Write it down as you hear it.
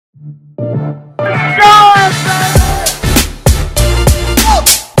Hello,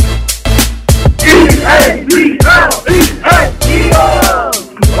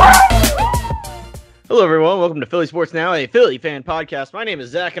 everyone. Welcome to Philly Sports Now, a Philly fan podcast. My name is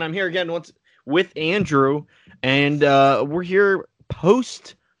Zach, and I'm here again with Andrew, and we're here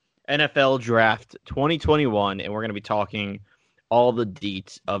post NFL Draft 2021, and we're going to be talking all the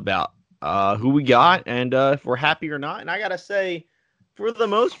deets about who we got and if we're happy or not. And I got to say, for the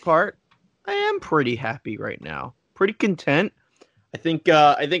most part, I am pretty happy right now. Pretty content. I think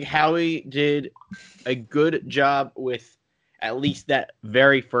Howie did a good job with at least that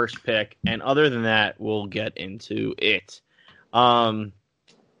very first pick, and other than that, we'll get into it. I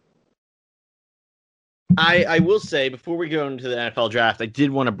will say, before we go into the NFL draft, I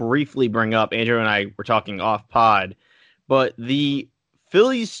did want to briefly bring up, Andrew and I were talking off pod, but the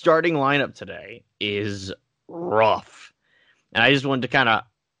Phillies starting lineup today is rough. And I just wanted to kind of,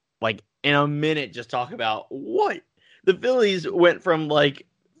 in a minute, just talk about what the Phillies went from,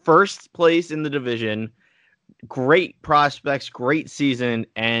 first place in the division, great prospects, great season,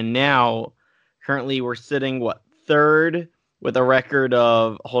 and now currently we're sitting, third with a record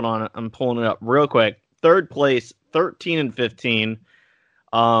of, hold on, I'm pulling it up real quick. Third place, 13-15.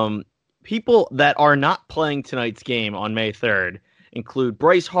 People that are not playing tonight's game on May 3rd include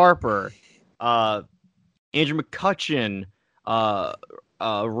Bryce Harper, Andrew McCutchen,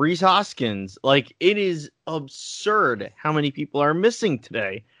 Rhys Hoskins. It is absurd how many people are missing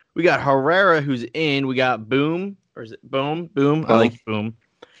today. We got Herrera, who's in. We got Boom. Or is it Boom? Boom. I like Boom.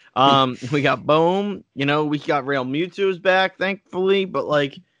 We got Boom. We got Real Mewtwo's back, thankfully. But,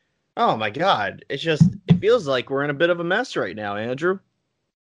 oh, my God. It feels like we're in a bit of a mess right now, Andrew.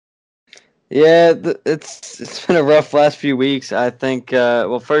 Yeah, it's been a rough last few weeks. I think,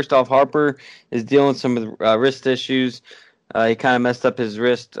 first off, Harper is dealing with some of the wrist issues. He kind of messed up his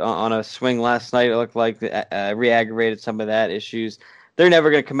wrist on a swing last night. It looked like re-aggravated some of that issues. They're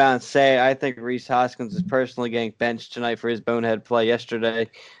never going to come out and say, I think Rhys Hoskins is personally getting benched tonight for his bonehead play yesterday.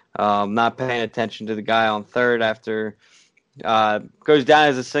 Not paying attention to the guy on third after goes down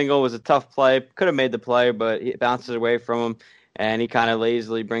as a single. Was a tough play. Could have made the play, but he bounces away from him, and he kind of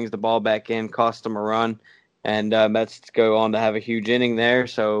lazily brings the ball back in, cost him a run. And Mets go on to have a huge inning there.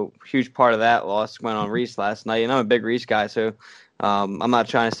 So huge part of that loss went on Rhys last night. And I'm a big Rhys guy, so I'm not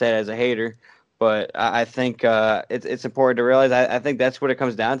trying to say it as a hater. But I think it's important to realize I think that's what it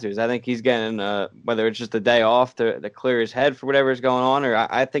comes down to. Is I think he's getting, whether it's just a day off to clear his head for whatever is going on, or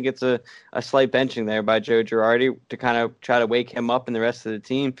I think it's a slight benching there by Joe Girardi to kind of try to wake him up and the rest of the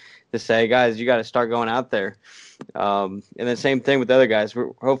team to say, guys, you got to start going out there. And the same thing with the other guys.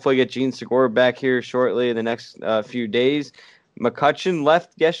 We'll hopefully get Gene Segura back here shortly in the next few days. McCutchen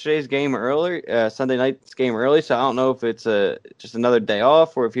left yesterday's game early, Sunday night's game early, so I don't know if it's just another day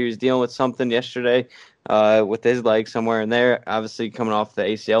off or if he was dealing with something yesterday with his leg somewhere in there. Obviously coming off the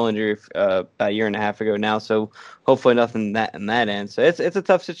ACL injury about a year and a half ago now, so hopefully nothing in that end. So it's a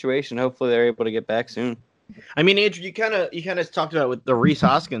tough situation. Hopefully they're able to get back soon. I mean, Andrew, you kind of talked about with the Rhys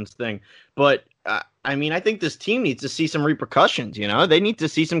Hoskins thing, but I think this team needs to see some repercussions. They need to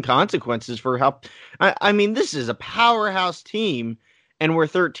see some consequences for how. This is a powerhouse team, and we're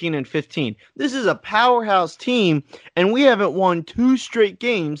 13-15. This is a powerhouse team, and we haven't won 2 straight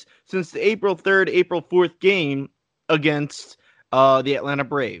games since the April 3rd, April 4th game against the Atlanta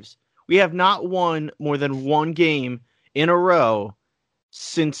Braves. We have not won more than 1 game in a row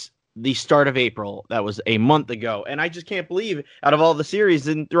since the start of April. That was a month ago. And I just can't believe out of all the series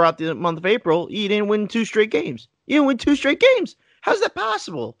and throughout the month of April, you didn't win 2 straight games. You didn't win 2 straight games. How's that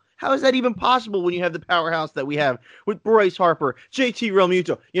possible? How is that even possible when you have the powerhouse that we have with Bryce Harper, JT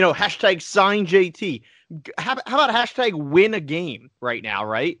Realmuto, hashtag sign JT. How about hashtag win a game right now,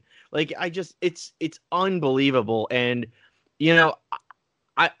 right? It's unbelievable. And,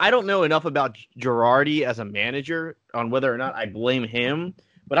 I don't know enough about Girardi as a manager on whether or not I blame him.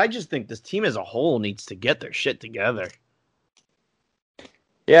 But I just think this team as a whole needs to get their shit together.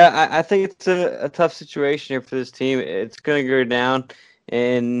 Yeah, I think it's a tough situation here for this team. It's going to go down,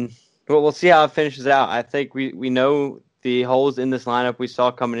 and we'll see how it finishes out. I think we know the holes in this lineup we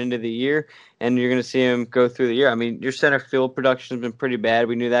saw coming into the year, and you're going to see them go through the year. Your center field production has been pretty bad.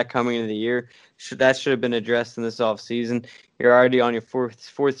 We knew that coming into the year. That should have been addressed in this offseason. You're already on your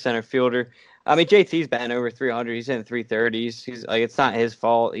fourth center fielder. JT's batting over 300. He's hitting 330s. He's it's not his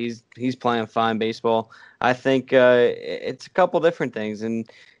fault. He's playing fine baseball. I think it's a couple different things, and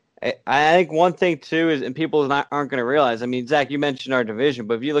I think one thing too is, and people aren't going to realize. Zach, you mentioned our division,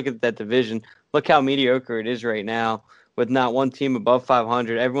 but if you look at that division, look how mediocre it is right now with not one team above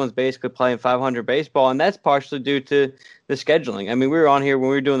 500. Everyone's basically playing 500 baseball, and that's partially due to the scheduling. I mean, we were on here when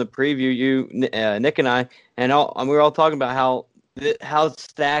we were doing the preview, Nick and I, and we were all talking about how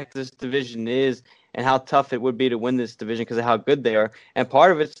stacked this division is and how tough it would be to win this division because of how good they are. And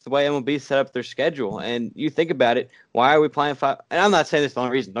part of it's the way MLB set up their schedule. And you think about it, why are we playing five? And I'm not saying this is the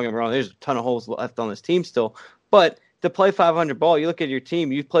only reason. Don't get me wrong. There's a ton of holes left on this team still. But to play 500 ball, you look at your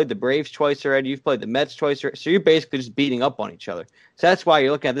team. You've played the Braves twice already. You've played the Mets twice already. So you're basically just beating up on each other. So that's why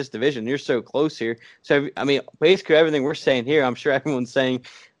you're looking at this division. You're so close here. So, I mean, basically everything we're saying here, I'm sure everyone's saying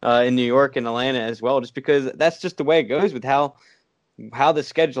in New York and Atlanta as well, just because that's just the way it goes with how the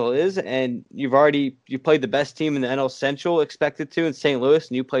schedule is, and you played the best team in the NL Central, expected to, in St. Louis,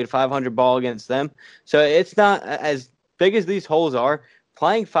 and you played 500 ball against them. So it's not as big as these holes are.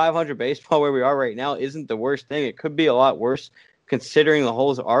 Playing 500 baseball where we are right now isn't the worst thing. It could be a lot worse considering the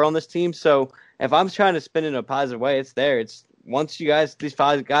holes are on this team. So if I'm trying to spin it in a positive way, it's there. It's once these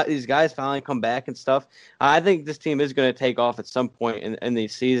guys finally come back and stuff, I think this team is going to take off at some point in the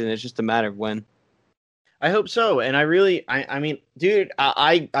season. It's just a matter of when. I hope so, and I mean, dude,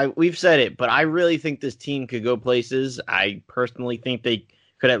 we've said it, but I really think this team could go places. I personally think they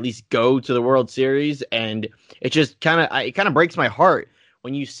could at least go to the World Series, and it just kind of breaks my heart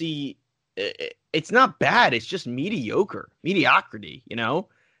when you see it's not bad, it's just mediocrity, you know.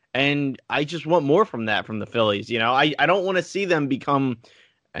 And I just want more from the Phillies, you know. I don't want to see them become.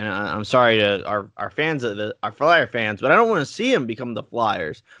 And I'm sorry to our fans, our Flyer fans, but I don't want to see them become the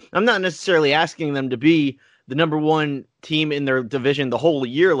Flyers. I'm not necessarily asking them to be the number one team in their division the whole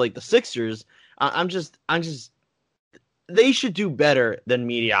year like the Sixers. I'm just, they should do better than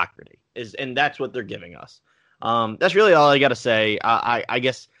mediocrity, and that's what they're giving us. That's really all I got to say. I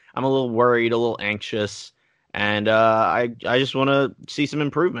guess I'm a little worried, a little anxious, and I just want to see some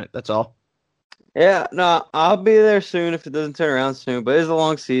improvement. That's all. Yeah, no, I'll be there soon if it doesn't turn around soon, but it's a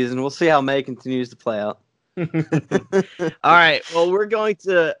long season. We'll see how May continues to play out. All right, well, we're going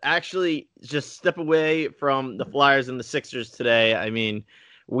to actually just step away from the Flyers and the Sixers today. I mean,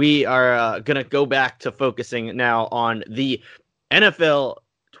 we are going to go back to focusing now on the NFL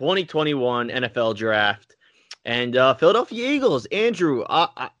 2021 NFL Draft and Philadelphia Eagles. Andrew,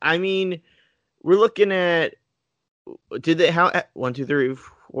 I mean, we're looking at, did they, how, 1, 2, 3,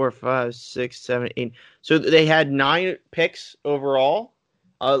 4, 5, 6, 7, 8. So they had 9 picks overall,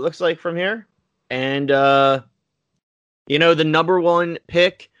 it looks like from here. And, you know, the number one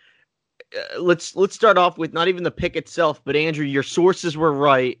pick, let's start off with not even the pick itself, but Andrew, your sources were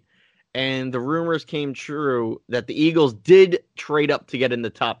right. And the rumors came true that the Eagles did trade up to get in the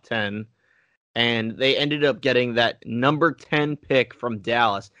top 10. And they ended up getting that number 10 pick from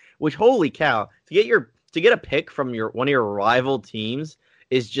Dallas, which, holy cow, to get a pick from one of your rival teams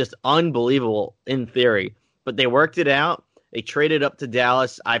is just unbelievable in theory. But they worked it out. They traded up to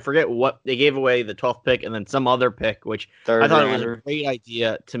Dallas. I forget what they gave away, the 12th pick and then some other pick, which I thought it was a great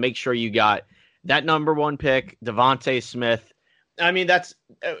idea to make sure you got that number one pick, Devontae Smith. I mean, that's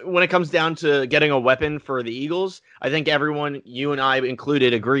when it comes down to getting a weapon for the Eagles. I think everyone, you and I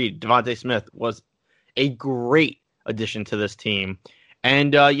included, agreed Devontae Smith was a great addition to this team.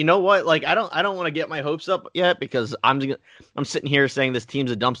 And you know what? Like, I don't want to get my hopes up yet because I'm sitting here saying this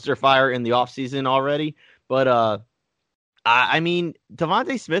team's a dumpster fire in the offseason already. But I mean,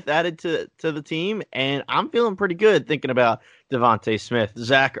 Devontae Smith added to the team, and I'm feeling pretty good thinking about Devontae Smith,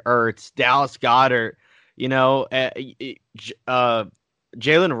 Zach Ertz, Dallas Goedert, you know, Jalen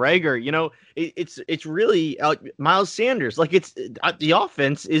Reagor. You know, it's really Miles Sanders. Like, it's the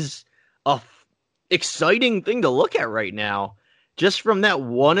offense is a exciting thing to look at right now. Just from that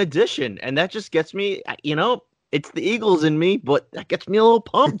one addition, and that just gets me, you know, it's the Eagles in me, but that gets me a little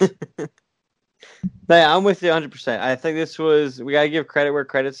pumped. Yeah, I'm with you 100%. I think we got to give credit where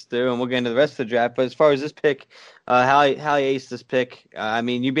credit's due, and we'll get into the rest of the draft. But as far as this pick, how he aced this pick, I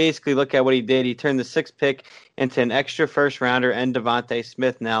mean, you basically look at what he did. He turned the 6th pick into an extra first-rounder and Devontae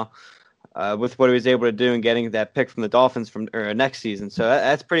Smith now with what he was able to do in getting that pick from the Dolphins next season. So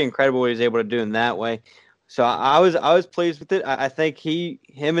that's pretty incredible what he was able to do in that way. So I was pleased with it. I think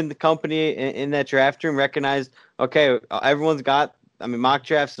him and the company in that draft room recognized, okay, everyone's got, I mean, mock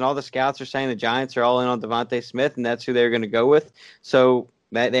drafts and all the scouts are saying the Giants are all in on Devontae Smith, and that's who they're going to go with. So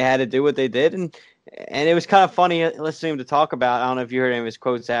they had to do what they did, and it was kind of funny listening to him to talk about, I don't know if you heard any of his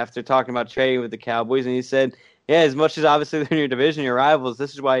quotes after talking about trading with the Cowboys, and he said, yeah, as much as obviously they're in your division, your rivals,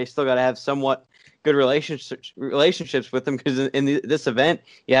 this is why you still got to have somewhat good relationships with them because in this event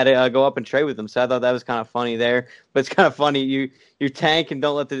you had to go up and trade with them. So I thought that was kind of funny there. But it's kind of funny you tank and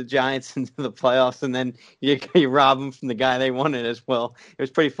don't let the Giants into the playoffs, and then you rob them from the guy they wanted as well. It was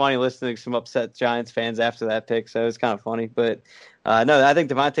pretty funny listening to some upset Giants fans after that pick. So it was kind of funny. But no, I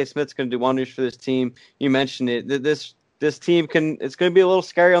think DeVonta Smith's going to do wonders for this team. You mentioned it. This team it's going to be a little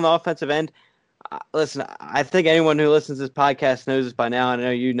scary on the offensive end. Listen, I think anyone who listens to this podcast knows this by now. I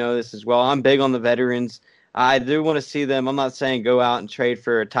know you know this as well. I'm big on the veterans. I do want to see them. I'm not saying go out and trade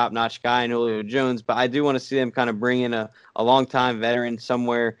for a top-notch guy in Julio Jones, but I do want to see them kind of bring in a long-time veteran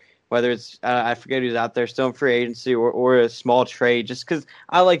somewhere, whether it's I forget who's out there still in free agency or a small trade, just because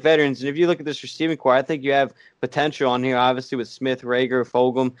I like veterans. And if you look at this receiving core, I think you have potential on here, obviously, with Smith, Rager,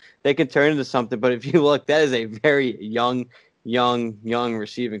 Fulgham. They can turn into something. But if you look, that is a very young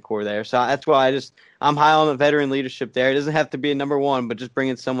receiving core there. So that's why I'm high on the veteran leadership there. It doesn't have to be a number one, but just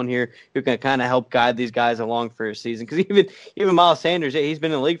bringing someone here who can kind of help guide these guys along for a season. Because even Miles Sanders, he's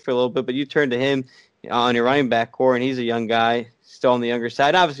been in the league for a little bit, but you turn to him on your running back core, and he's a young guy, still on the younger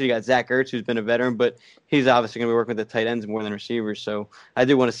side. Obviously, you got Zach Ertz, who's been a veteran, but he's obviously going to be working with the tight ends more than receivers. So I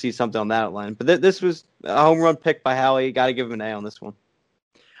do want to see something on that line. But this was a home run pick by Howie. Got to give him an A on this one.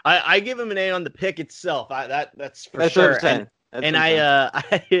 I give him an A on the pick itself. That's for sure.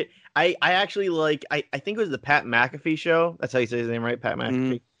 I actually like. I think it was the Pat McAfee show. That's how you say his name, right? Pat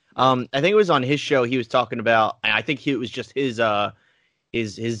McAfee. I think it was on his show. He was talking about. I think it was just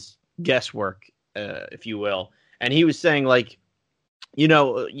his guesswork, if you will. And he was saying, like,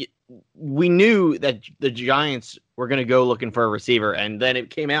 we knew that the Giants were going to go looking for a receiver, and then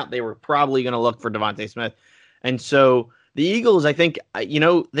it came out they were probably going to look for DeVonta Smith, and so. The Eagles, I think,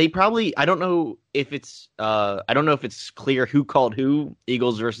 they probably. I don't know if it's clear who called who.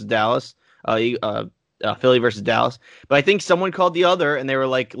 Eagles versus Dallas, Philly versus Dallas. But I think someone called the other, and they were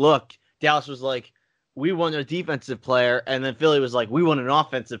like, "Look," Dallas was like, "We want a defensive player," and then Philly was like, "We want an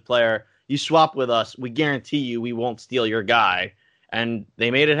offensive player. You swap with us, we guarantee you we won't steal your guy." And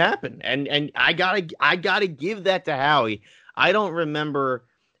they made it happen. And I gotta give that to Howie. I don't remember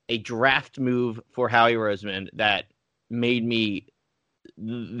a draft move for Howie Roseman that made me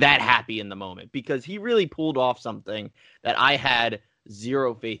that happy in the moment, because he really pulled off something that I had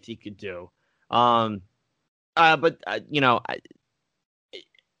zero faith he could do. It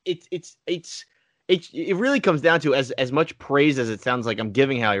really comes down to as much praise as it sounds like I'm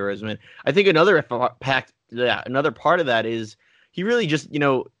giving Howie Roseman. I think another part of that is he really just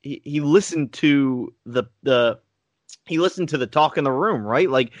he listened to he listened to the talk in the room, right?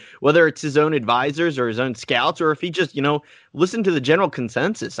 Like whether it's his own advisors or his own scouts, or if he just, listened to the general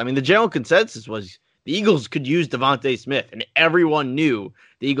consensus. I mean, the general consensus was the Eagles could use DeVonta Smith, and everyone knew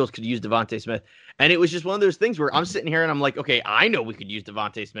the Eagles could use DeVonta Smith. And it was just one of those things where I'm sitting here and I'm like, okay, I know we could use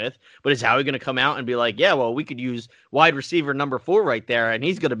DeVonta Smith, but is Howie going to come out and be like, yeah, well, we could use wide receiver number 4 right there, and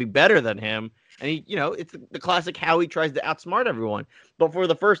he's going to be better than him. And he, it's the classic Howie tries to outsmart everyone. But for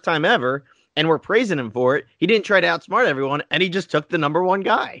the first time ever, and we're praising him for it, he didn't try to outsmart everyone, and he just took the number 1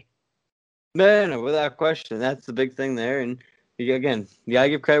 guy. No, without question. That's the big thing there. And again, you gotta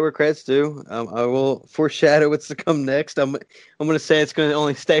give credit where credit's due. I will foreshadow what's to come next. I'm going to say it's going to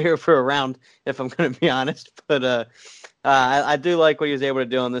only stay here for a round, if I'm going to be honest. But I do like what he was able to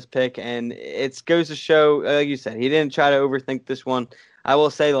do on this pick, and it goes to show, like you said, he didn't try to overthink this one. I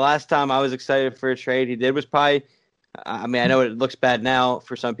will say the last time I was excited for a trade he did was probably, I mean, I know it looks bad now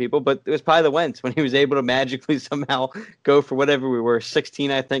for some people, but it was probably the Wentz when he was able to magically somehow go for whatever we were,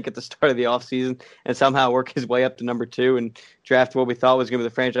 16, I think, at the start of the offseason, and somehow work his way up to number 2 and draft what we thought was going to be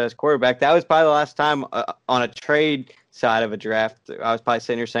the franchise quarterback. That was probably the last time on a trade side of a draft. I was probably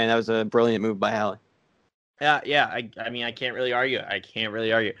sitting here saying that was a brilliant move by Howie. Yeah. I mean, I can't really argue.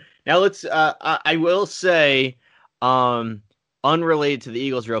 Now let's. I will say, unrelated to the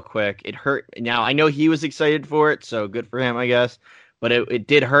Eagles real quick, it hurt. Now, I know he was excited for it, so good for him, I guess. But it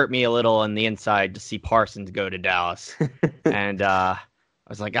did hurt me a little on the inside to see Parsons go to Dallas. And I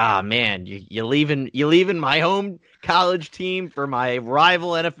was like, man, you're leaving my home college team for my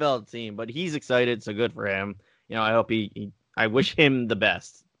rival NFL team. But he's excited, so good for him. I hope I wish him the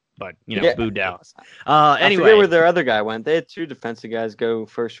best. But, boo Dallas. Anyway. I forget where their other guy went. They had 2 defensive guys go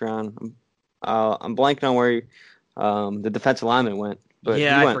first round. I'm blanking on where the defensive lineman went, but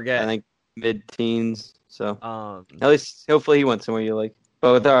yeah, he went, I forget. I think mid-teens. So at least, hopefully, he went somewhere you like.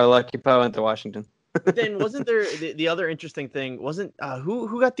 But with our luck, he probably went to Washington. Then wasn't there the other interesting thing? Wasn't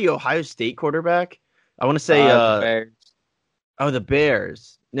who got the Ohio State quarterback? I want to say the Bears. Oh, the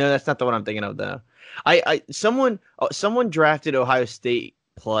Bears. No, that's not the one I'm thinking of though. Someone drafted Ohio State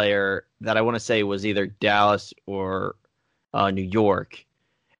player that I want to say was either Dallas or New York.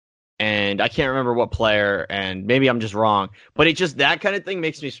 and I can't remember what player, and maybe I'm just wrong, but it just that kind of thing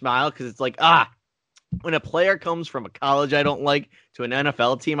makes me smile because it's like, when a player comes from a college I don't like to an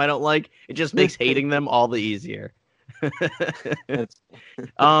NFL team I don't like, it just makes hating them all the easier. But yeah,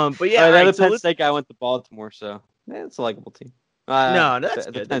 all right, all right. another So Penn State guy went to Baltimore, so it's a likable team. no, that's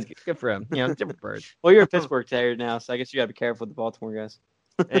good. That's good for him. You know, different bird. Well, you're a Pittsburgh Terrier now, so I guess you got to be careful with the Baltimore guys.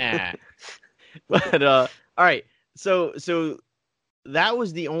 Yeah. But all right. So that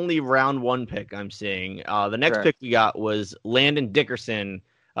was the only round one pick I'm seeing. The next Correct. pick we got was Landon Dickerson,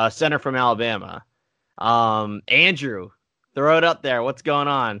 center from Alabama. Andrew, throw it up there. What's going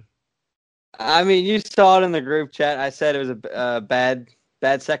on? I mean, you saw it in the group chat. I said it was a bad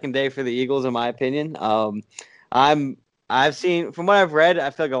second day for the Eagles, in my opinion. I've seen, from what I've read, I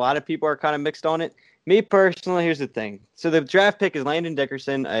feel like a lot of people are kind of mixed on it. Me personally, here's the thing. So the draft pick is Landon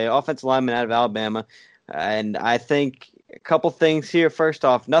Dickerson, an offensive lineman out of Alabama, and I think a couple things here. First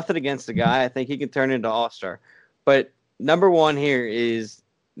off, nothing against the guy. I think he can turn into all-star. But number one here is,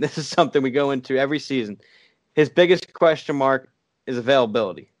 this is something we go into every season. His biggest question mark is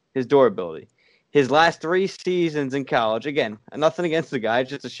availability, his durability. His last 3 seasons in college, again, nothing against the guy, it's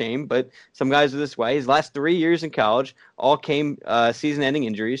just a shame, but some guys are this way. His last 3 years in college all came season-ending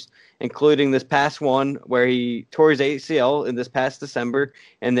injuries, including this past one where he tore his ACL in this past December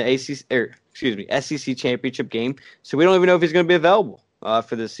in the SEC championship game. So we don't even know if he's going to be available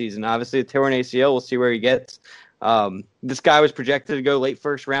for this season. Obviously, a torn ACL, we'll see where he gets. This guy was projected to go late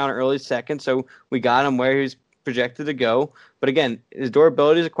first round, early second, so we got him where he was projected to go. But again, his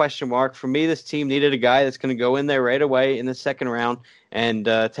durability is a question mark. For me, this team needed a guy that's going to go in there right away in the second round and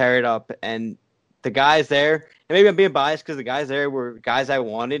tear it up. And the guys there, and maybe I'm being biased because the guys there were guys I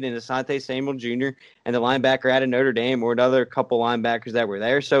wanted, and Asante Samuel Jr. and the linebacker out of Notre Dame or another couple linebackers that were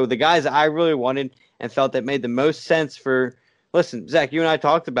there. So the guys I really wanted and felt that made the most sense for. Listen, Zach, you and I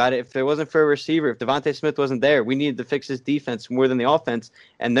talked about it. If it wasn't for a receiver, if Devontae Smith wasn't there, we needed to fix his defense more than the offense.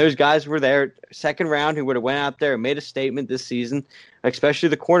 And those guys were there, second round, who would have went out there and made a statement this season, especially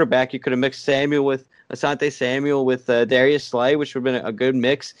the cornerback. You could have mixed Samuel with Asante Samuel with Darius Slay, which would have been a good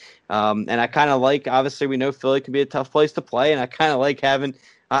mix. And I kind of like, obviously, we know Philly can be a tough place to play, and I kind of like having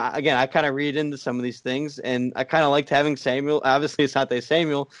again, I kind of read into some of these things, and I kind of liked having Samuel. Obviously, Asante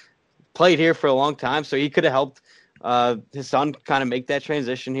Samuel played here for a long time, so he could have helped his son kind of make that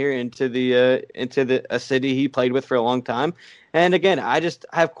transition here into a city he played with for a long time. And again, I just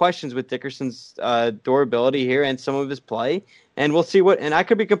have questions with Dickerson's durability here and some of his play, and we'll see and I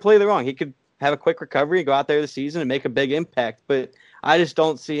could be completely wrong. He could have a quick recovery, go out there this season and make a big impact, but I just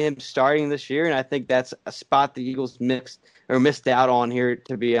don't see him starting this year, and I think that's a spot the Eagles missed out on here,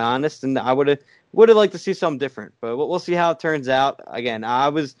 to be honest, and I would have liked to see something different, but we'll see how it turns out. Again, I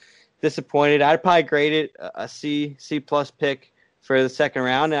was disappointed. I'd probably grade it a C plus pick for the second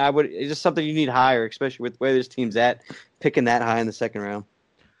round, and it's just something you need higher, especially with where this team's at, picking that high in the second round.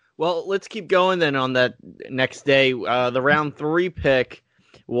 Well, let's keep going then on that next day. The round 3 pick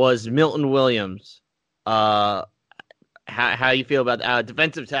was Milton Williams. How you feel about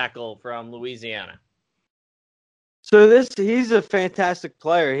defensive tackle from Louisiana? So he's a fantastic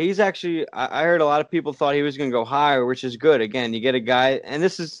player. He's actually, I heard a lot of people thought he was going to go higher, which is good. Again, you get a guy, and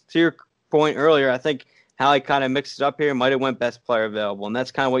this is to your point earlier, I think how he kind of mixed it up here, might have went best player available, and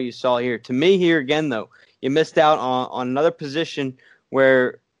that's kind of what you saw here. To me here again, though, you missed out on another position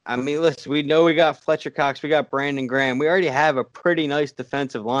where, I mean, listen, we know we got Fletcher Cox, we got Brandon Graham. We already have a pretty nice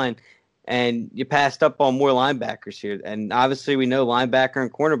defensive line, and you passed up on more linebackers here. And obviously we know linebacker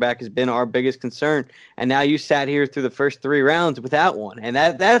and cornerback has been our biggest concern. And now you sat here through the first 3 rounds without one. And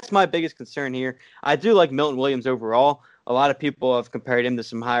that's my biggest concern here. I do like Milton Williams overall. A lot of people have compared him to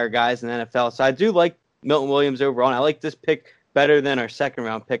some higher guys in the NFL. So I do like Milton Williams overall. And I like this pick better than our second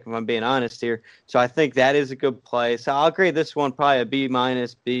round pick, if I'm being honest here. So I think that is a good play. So I'll grade this one probably a B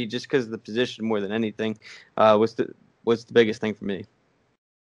minus B, just because of the position more than anything was the biggest thing for me.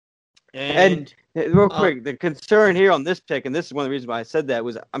 And real quick, the concern here on this pick, and this is one of the reasons why I said that,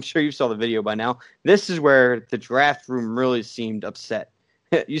 was I'm sure you saw the video by now. This is where the draft room really seemed upset.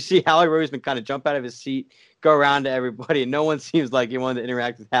 You see Howie Roseman kind of jump out of his seat, go around to everybody, and no one seems like he wanted to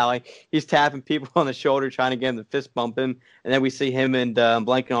interact with Howie. He's tapping people on the shoulder, trying to get him to fist bump him, and then we see him and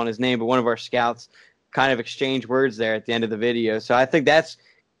blanking on his name, but one of our scouts kind of exchange words there at the end of the video. So I think that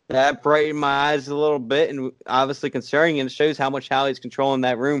brightened my eyes a little bit, and obviously concerning, and it shows how much Howie's controlling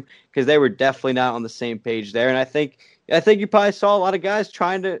that room, because they were definitely not on the same page there. And I think you probably saw a lot of guys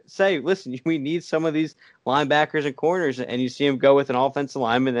trying to say, listen, we need some of these linebackers and corners, and you see him go with an offensive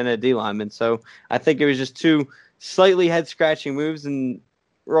lineman and a D lineman. So I think it was just 2 slightly head-scratching moves. And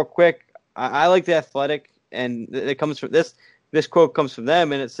real quick, I like the athletic, and it comes from this. this quote comes from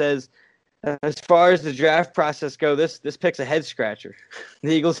them, and it says, as far as the draft process go, this pick's a head scratcher.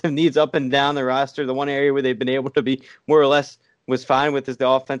 The Eagles have needs up and down the roster. The one area where they've been able to be more or less was fine with is the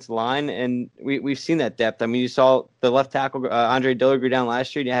offensive line, and we've seen that depth. I mean, you saw the left tackle Andre Dillard go down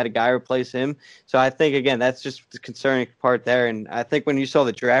last year, and you had a guy replace him. So I think, again, that's just the concerning part there. And I think when you saw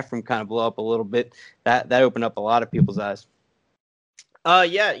the draft room kind of blow up a little bit, that opened up a lot of people's eyes.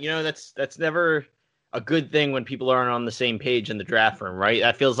 Yeah, that's never a good thing when people aren't on the same page in the draft room, right?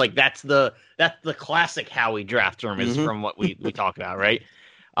 That feels like that's the classic Howie draft room is from what we talk about, right?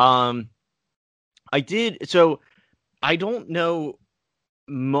 I don't know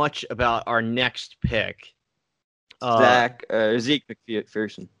much about our next pick. Zeke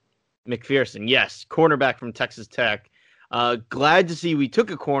McPherson. McPherson, yes, cornerback from Texas Tech. Glad to see we took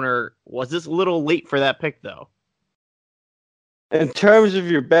a corner. Was this a little late for that pick, though? In terms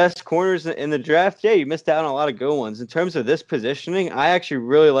of your best corners in the draft, yeah, you missed out on a lot of good ones. In terms of this positioning, I actually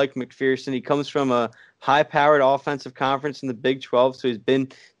really like McPherson. He comes from a high-powered offensive conference in the Big 12, so he's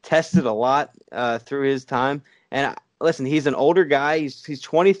been tested a lot through his time. And listen, he's an older guy. He's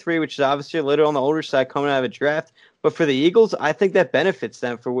 23, which is obviously a little on the older side coming out of a draft. But for the Eagles, I think that benefits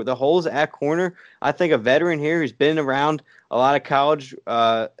them. For the holes at corner, I think a veteran here who's been around a lot of college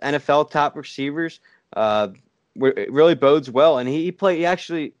NFL top receivers it really bodes well. And he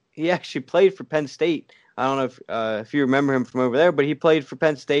actually played for Penn State. I don't know if you remember him from over there, but he played for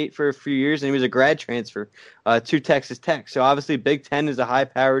Penn State for a few years, and he was a grad transfer to Texas Tech. So obviously Big Ten is a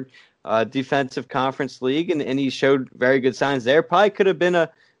high-powered defensive conference league, and he showed very good signs there. Probably could have been a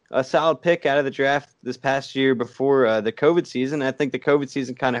solid pick out of the draft this past year before the COVID season. I think the COVID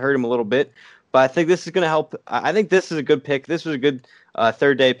season kind of hurt him a little bit, but I think this is going to help. I think this is a good pick. This was a good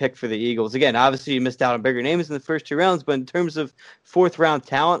third-day pick for the Eagles. Again, obviously you missed out on bigger names in the first two rounds, but in terms of fourth-round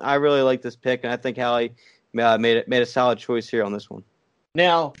talent, I really like this pick, and I think Howie made a solid choice here on this one.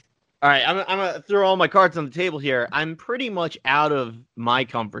 Now, all right, I'm going to throw all my cards on the table here. I'm pretty much out of my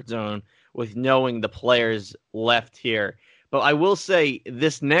comfort zone with knowing the players left here. But I will say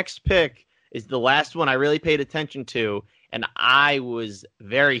this next pick is the last one I really paid attention to, and I was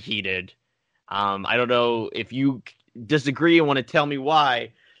very heated. I don't know if you disagree and want to tell me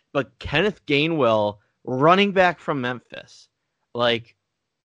why, but Kenneth Gainwell, running back from Memphis. Like,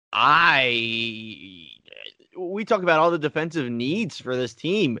 we talk about all the defensive needs for this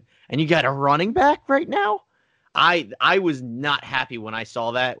team, and you got a running back right now? I was not happy when I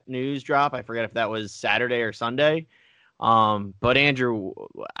saw that news drop. I forget if that was Saturday or Sunday. But Andrew,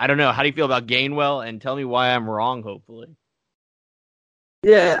 I don't know. How do you feel about Gainwell? And tell me why I'm wrong, hopefully.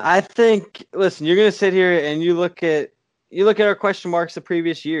 Yeah, I think, listen, you're going to sit here and you look at our question marks the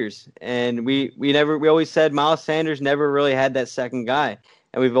previous years. And we always said Miles Sanders never really had that second guy.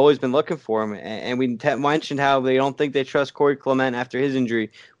 And we've always been looking for him. And we mentioned how they don't think they trust Corey Clement after his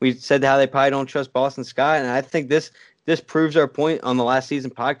injury. We said how they probably don't trust Boston Scott. And I think this proves our point on the last season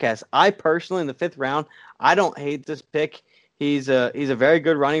podcast. I personally, in the fifth round, I don't hate this pick. He's a very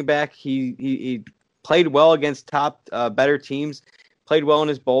good running back. He played well against top better teams. Played well in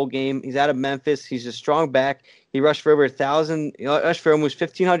his bowl game. He's out of Memphis. He's a strong back. He rushed for over 1,000. Rushed for almost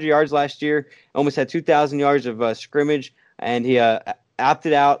 1,500 yards last year. Almost had 2,000 yards of scrimmage, and he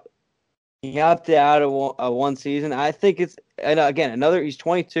opted out. He opted out of one season. I think it's, and again, he's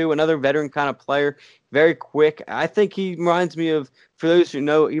 22, another veteran kind of player, very quick. I think he reminds me of, for those who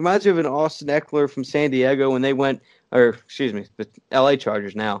know, he reminds me of an Austin Eckler from San Diego when they went, the LA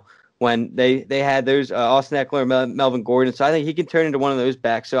Chargers now, when they had those Austin Eckler and Melvin Gordon. So I think he can turn into one of those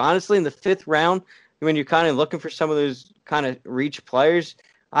backs. So honestly, in the fifth round, when you're kind of looking for some of those kind of reach players,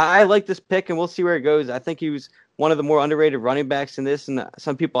 I like this pick, and we'll see where it goes. I think he was one of the more underrated running backs in this, and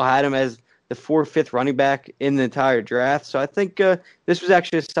some people had him as the 4th, 5th running back in the entire draft. So I think this was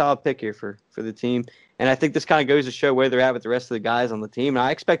actually a solid pick here for the team. And I think this kind of goes to show where they're at with the rest of the guys on the team. And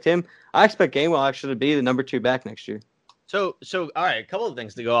I expect Gainwell actually to be the number 2 back next year. So all right, a couple of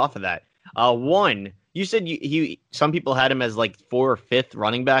things to go off of that. One, you said some people had him as like 4th or 5th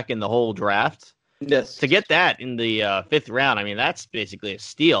running back in the whole draft. Yes. To get that in the 5th round, I mean, that's basically a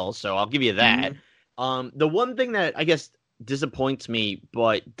steal. So I'll give you that. Mm-hmm. The one thing that I guess disappoints me,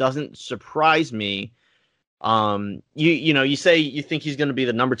 but doesn't surprise me, you say you think he's going to be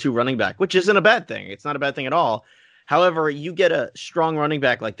the number 2 running back, which isn't a bad thing. It's not a bad thing at all. However, you get a strong running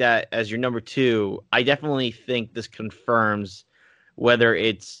back like that as your number 2. I definitely think this confirms whether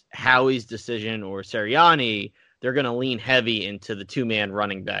it's Howie's decision or Sirianni, they're going to lean heavy into the 2-man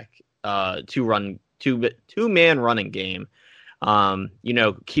running back, two-man running game.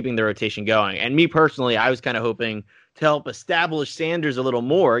 Keeping the rotation going. And me personally, I was kind of hoping to help establish Sanders a little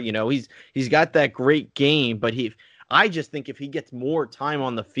more. He's got that great game, but I just think if he gets more time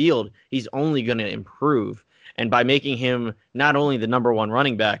on the field, he's only going to improve. And by making him not only the number one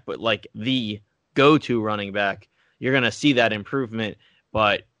running back, but like the go-to running back, you're going to see that improvement.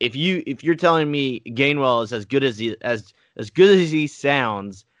 But if you're telling me Gainwell is as good as he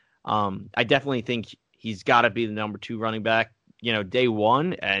sounds, I definitely think he's got to be the number 2 running back, day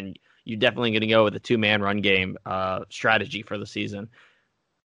one, and you're definitely going to go with a 2-man run game strategy for the season.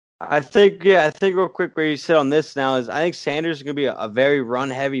 I think real quick where you sit on this now is I think Sanders is going to be a very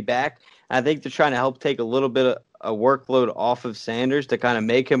run-heavy back. I think they're trying to help take a little bit of a workload off of Sanders to kind of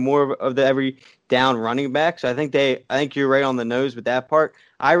make him more of the every down running back. So I think you're right on the nose with that part.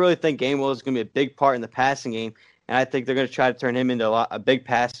 I really think Gainwell is going to be a big part in the passing game, and I think they're going to try to turn him into a big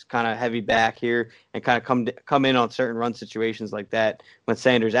pass kind of heavy back here and kind of come in on certain run situations like that when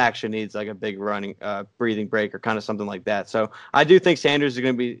Sanders actually needs like a big running breathing break or kind of something like that. So I do think Sanders is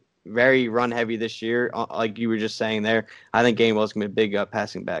going to be very run heavy this year, like you were just saying there. I think Gainwell is going to be a big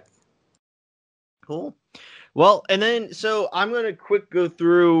passing back. Cool. Well, and then so I'm going to quick go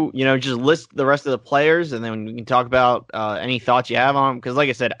through, just list the rest of the players, and then we can talk about any thoughts you have on them. Because, like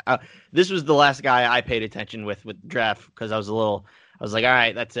I said, this was the last guy I paid attention with the draft because I was like, all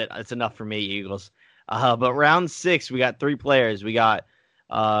right, that's it, that's enough for me, Eagles. But round 6, we got 3 players. We got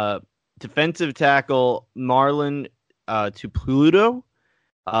defensive tackle Marlon Tuipulotu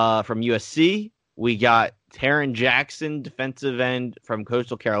from USC. We got Taron Jackson, defensive end from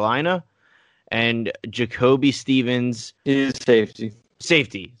Coastal Carolina. And Jacoby Stevens. He's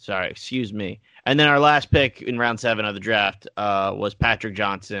safety. Sorry, excuse me. And then our last pick in round 7 of the draft was Patrick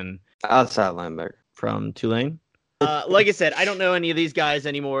Johnson. Outside linebacker. From Tulane. Like I said, I don't know any of these guys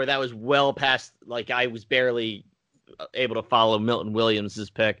anymore. That was well past, I was barely able to follow Milton Williams'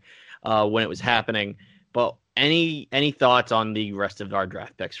 pick when it was happening. But any thoughts on the rest of our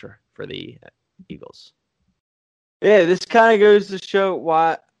draft picks for the Eagles? Yeah, this kind of goes to show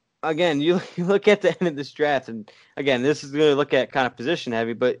why. Again, you look at the end of this draft, and again, this is going to look at kind of position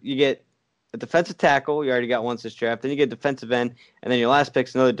heavy, but you get a defensive tackle. You already got once this draft. Then you get defensive end, and then your last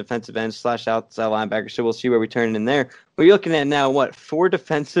pick's another defensive end / outside linebacker. So we'll see where we turn in there. But you're looking at now, 4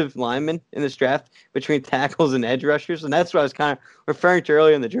 defensive linemen in this draft between tackles and edge rushers, and that's what I was kind of referring to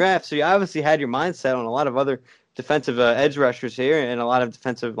earlier in the draft. So you obviously had your mindset on a lot of other defensive edge rushers here and a lot of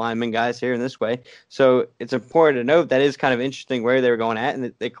defensive lineman guys here in this way. So it's important to note that is kind of interesting where they were going at,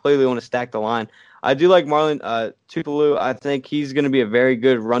 and they clearly want to stack the line. I do like Marlon Tuipulotu. I think he's going to be a very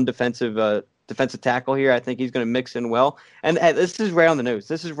good run defensive tackle here. I think he's going to mix in well. And this is right on the nose.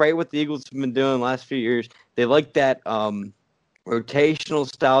 This is right what the Eagles have been doing the last few years. They like that rotational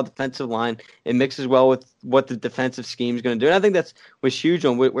style defensive line. It mixes well with what the defensive scheme is going to do. And I think that's was huge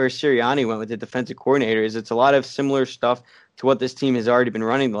on where Sirianni went with the defensive coordinator. Is it's a lot of similar stuff to what this team has already been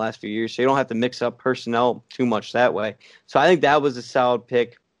running the last few years. So you don't have to mix up personnel too much that way. So I think that was a solid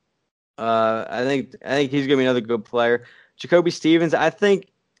pick. I think he's going to be another good player. Jacoby Stevens, I think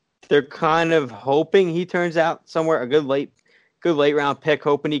they're kind of hoping he turns out somewhere a good late round pick,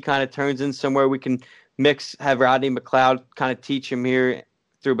 hoping he kind of turns in somewhere we can have Rodney McLeod kind of teach him here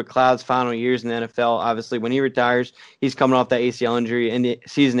through McLeod's final years in the NFL. Obviously, when he retires, he's coming off that ACL injury and the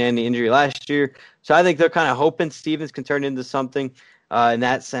season-ending injury last year. So I think they're kind of hoping Stevens can turn into something in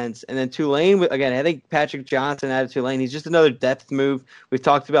that sense. And then Tulane, again, I think Patrick Johnson out of Tulane, he's just another depth move. We've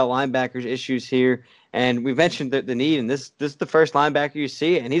talked about linebackers issues here, and we've mentioned the need, and this is the first linebacker you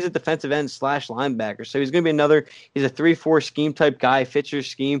see, and he's a defensive end / linebacker. So he's going to be he's a 3-4 scheme type guy, fits your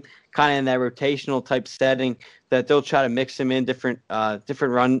scheme, kind of in that rotational type setting that they'll try to mix him in different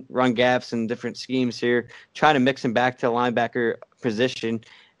run gaps and different schemes here, trying to mix him back to a linebacker position.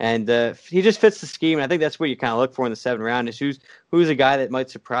 And he just fits the scheme, and I think that's what you kind of look for in the 7th round is who's a guy that might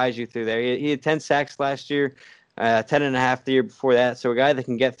surprise you through there. He had 10 sacks last year, 10.5 the year before that, so a guy that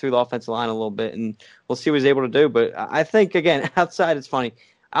can get through the offensive line a little bit, and we'll see what he's able to do. But I think, again, outside that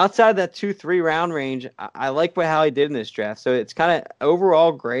 2-3 round range, I like how he did in this draft. So it's kind of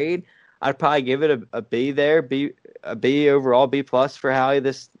overall grade. I'd probably give it a B there, a B overall, B plus for Howie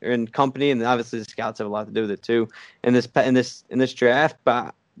and company, and obviously the scouts have a lot to do with it too in this draft.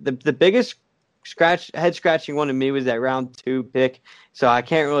 But the biggest head scratching one to me was that round 2 pick. So I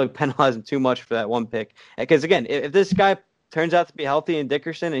can't really penalize him too much for that one pick because again, if this guy turns out to be healthy in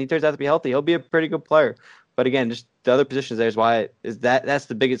Dickerson and he turns out to be healthy, he'll be a pretty good player. But again, just the other positions there is why that's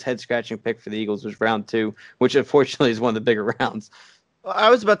the biggest head scratching pick for the Eagles was round 2, which unfortunately is one of the bigger rounds. Well,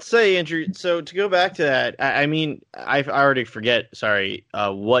 I was about to say, Andrew, so to go back to that, I mean, I already forget,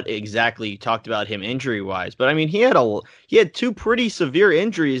 what exactly you talked about him injury-wise, but I mean, he had 2 pretty severe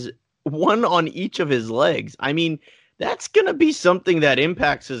injuries, one on each of his legs. I mean, that's going to be something that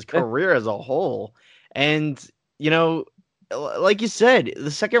impacts his career as a whole. And, like you said,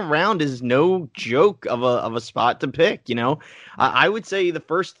 the second round is no joke of a spot to pick. I would say the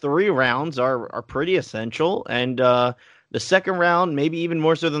first 3 rounds are pretty essential, and the second round maybe even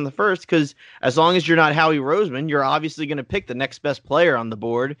more so than the first, because as long as you're not Howie Roseman, you're obviously going to pick the next best player on the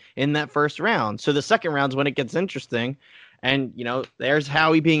board in that first round. So the second round's when it gets interesting, and there's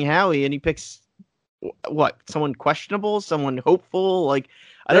Howie being Howie, and he picks someone questionable, someone hopeful, like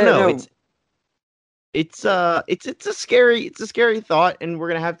I don't know. It's a scary thought, and we're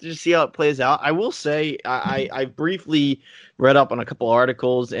gonna have to just see how it plays out. I will say I briefly read up on a couple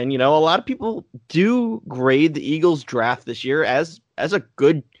articles, and a lot of people do grade the Eagles draft this year as a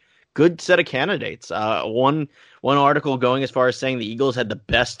good set of candidates. One article going as far as saying the Eagles had the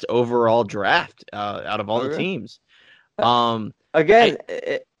best overall draft out of all the teams.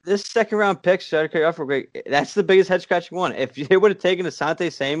 This second round pick, that's the biggest head scratching one. If they would have taken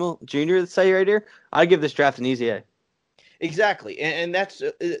Asante Samuel Jr. to say right here, I'd give this draft an easy A. Exactly, and that's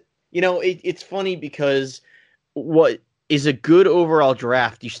it's funny because what is a good overall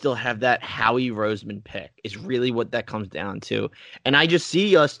draft, you still have that Howie Roseman pick is really what that comes down to. And I just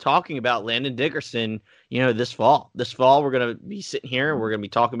see us talking about Landon Dickerson, this fall. This fall we're gonna be sitting here and we're gonna be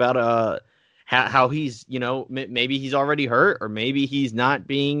talking about how he's, maybe he's already hurt, or maybe he's not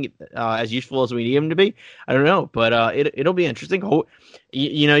being as useful as we need him to be. I don't know, but it'll be interesting.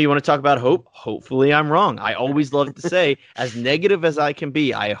 You want to talk about hope? Hopefully I'm wrong. I always love to say, as negative as I can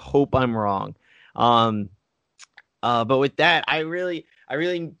be, I hope I'm wrong. But with that, I really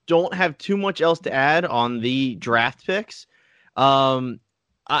don't have too much else to add on the draft picks. The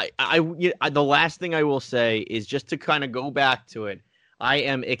last thing I will say is just to kind of go back to it. I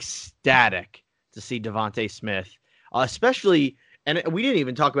am ecstatic to see Devontae Smith, especially, and we didn't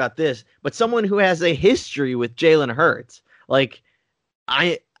even talk about this, but someone who has a history with Jalen Hurts. Like,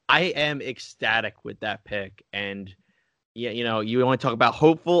 I am ecstatic with that pick. And, you want to talk about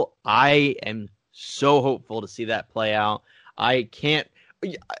hopeful? I am so hopeful to see that play out. I'm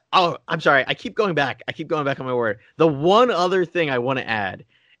sorry. I keep going back on my word. The one other thing I want to add,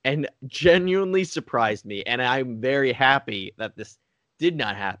 and genuinely surprised me, and I'm very happy that this did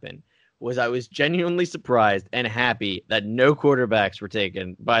not happen, was I was genuinely surprised and happy that no quarterbacks were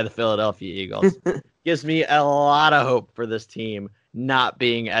taken by the Philadelphia Eagles. Gives me a lot of hope for this team not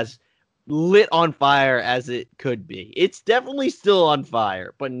being as lit on fire as it could be. It's definitely still on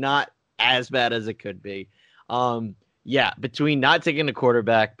fire, but not as bad as it could be. Between not taking a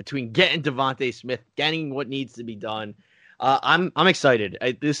quarterback, between getting Devontae Smith, getting what needs to be done, I'm excited.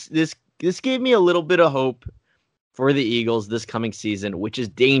 This gave me a little bit of hope for the Eagles this coming season, which is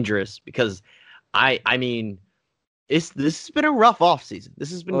dangerous because I mean, this has been a rough offseason.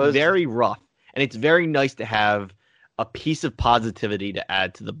 This has been very rough, and it's very nice to have a piece of positivity to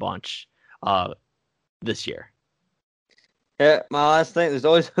add to the bunch this year. Yeah, my last thing, there's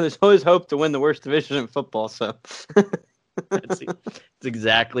always hope to win the worst division in football, so it's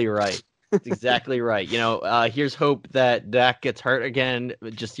exactly right. It's exactly right. Here's hope that Dak gets hurt again.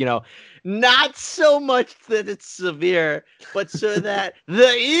 Just, not so much that it's severe, but so that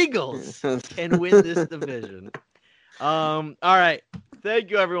the Eagles can win this division. All right.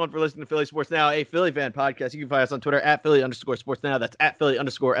 Thank you, everyone, for listening to Philly Sports Now, a Philly fan podcast. You can find us on Twitter at Philly_Sports Now. That's at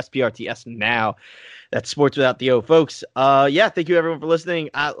Philly_SPRTS Now. That's sports without the O, folks. Thank you, everyone, for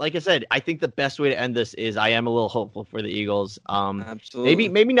listening. Like I said, I think the best way to end this is I am a little hopeful for the Eagles. Absolutely.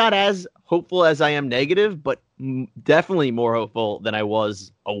 Maybe not as hopeful as I am negative, but definitely more hopeful than I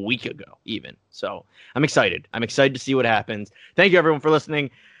was a week ago, even. So I'm excited. I'm excited to see what happens. Thank you, everyone, for listening.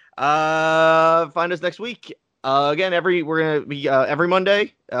 Find us next week. Again, we're gonna be every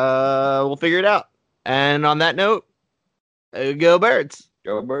Monday. We'll figure it out. And on that note, go Birds.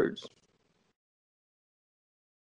 Go Birds.